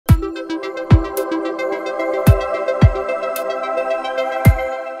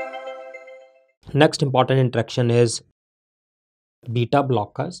Next important interaction is beta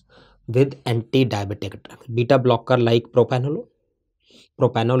blockers with anti-diabetic drug. Beta blocker like propanolol.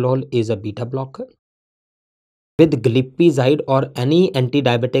 Propanolol is a beta blocker. With glipizide or any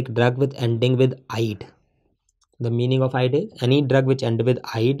anti-diabetic drug with ending with ide. The meaning of ide is any drug which end with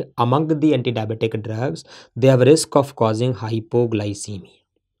ide among the anti-diabetic drugs, they have risk of causing hypoglycemia.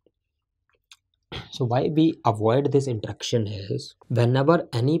 So why we avoid this interaction is whenever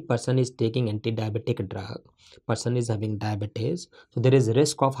any person is taking anti-diabetic drug, person is having diabetes, so there is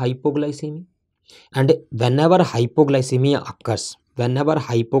risk of hypoglycemia. And whenever hypoglycemia occurs,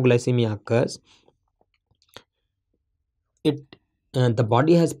 it the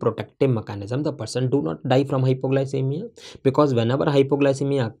body has protective mechanism. The person do not die from hypoglycemia, because whenever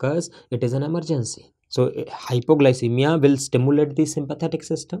hypoglycemia occurs, it is an emergency. So hypoglycemia will stimulate the sympathetic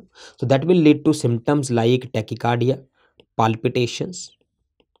system, so that will lead to symptoms like tachycardia, palpitations,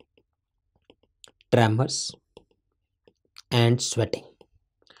 tremors, and sweating.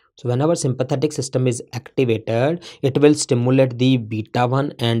 So whenever sympathetic system is activated, it will stimulate the beta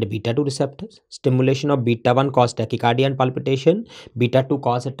 1 and beta 2 receptors. Stimulation of beta 1 cause tachycardia and palpitation, beta 2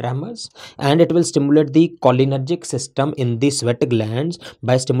 cause tremors, and it will stimulate the cholinergic system in the sweat glands.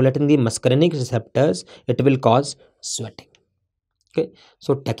 By stimulating the muscarinic receptors, it will cause sweating. Okay,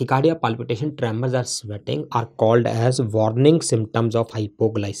 so tachycardia, palpitation, tremors, or sweating are called as warning symptoms of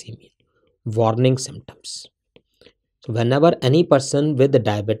hypoglycemia. Warning symptoms. So whenever any person with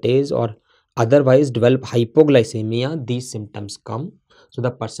diabetes or otherwise develop hypoglycemia, these symptoms come. So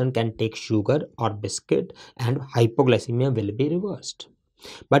the person can take sugar or biscuit and hypoglycemia will be reversed.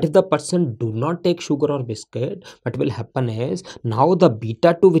 But if the person do not take sugar or biscuit, what will happen is now the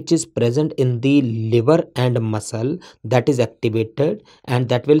beta 2 which is present in the liver and muscle, that is activated, and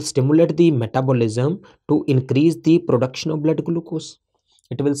that will stimulate the metabolism to increase the production of blood glucose.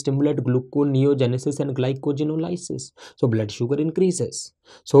 It will stimulate gluconeogenesis and glycogenolysis. So blood sugar increases.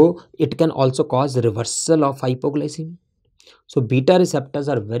 So it can also cause reversal of hypoglycemia. So beta receptors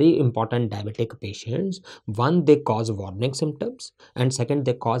are very important diabetic patients. One, they cause warning symptoms, and second,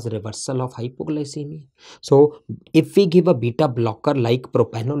 they cause reversal of hypoglycemia. So if we give a beta blocker like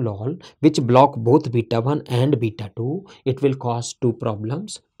propanolol, which block both beta 1 and beta 2, it will cause two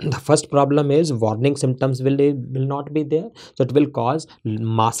problems. The first problem is warning symptoms will not be there. So it will cause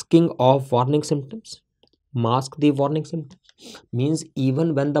masking of warning symptoms. Mask the warning symptoms means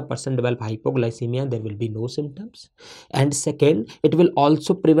even when the person develop hypoglycemia, there will be no symptoms. And second, it will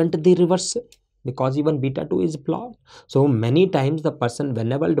also prevent the reversal, because even beta 2 is blocked. So many times the person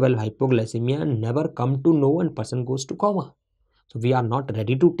whenever develop hypoglycemia never come to know and person goes to coma. So we are not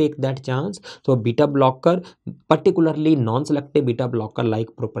ready to take that chance. So beta blocker, particularly non-selective beta blocker like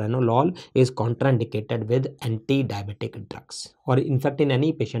propranolol, is contraindicated with anti-diabetic drugs, or in fact in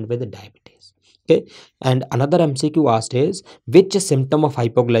any patient with diabetes. Okay, and another MCQ asked is which symptom of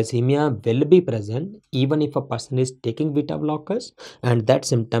hypoglycemia will be present even if a person is taking beta blockers, and that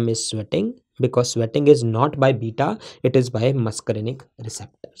symptom is sweating, because sweating is not by beta, it is by muscarinic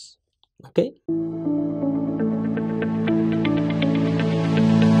receptors. Okay.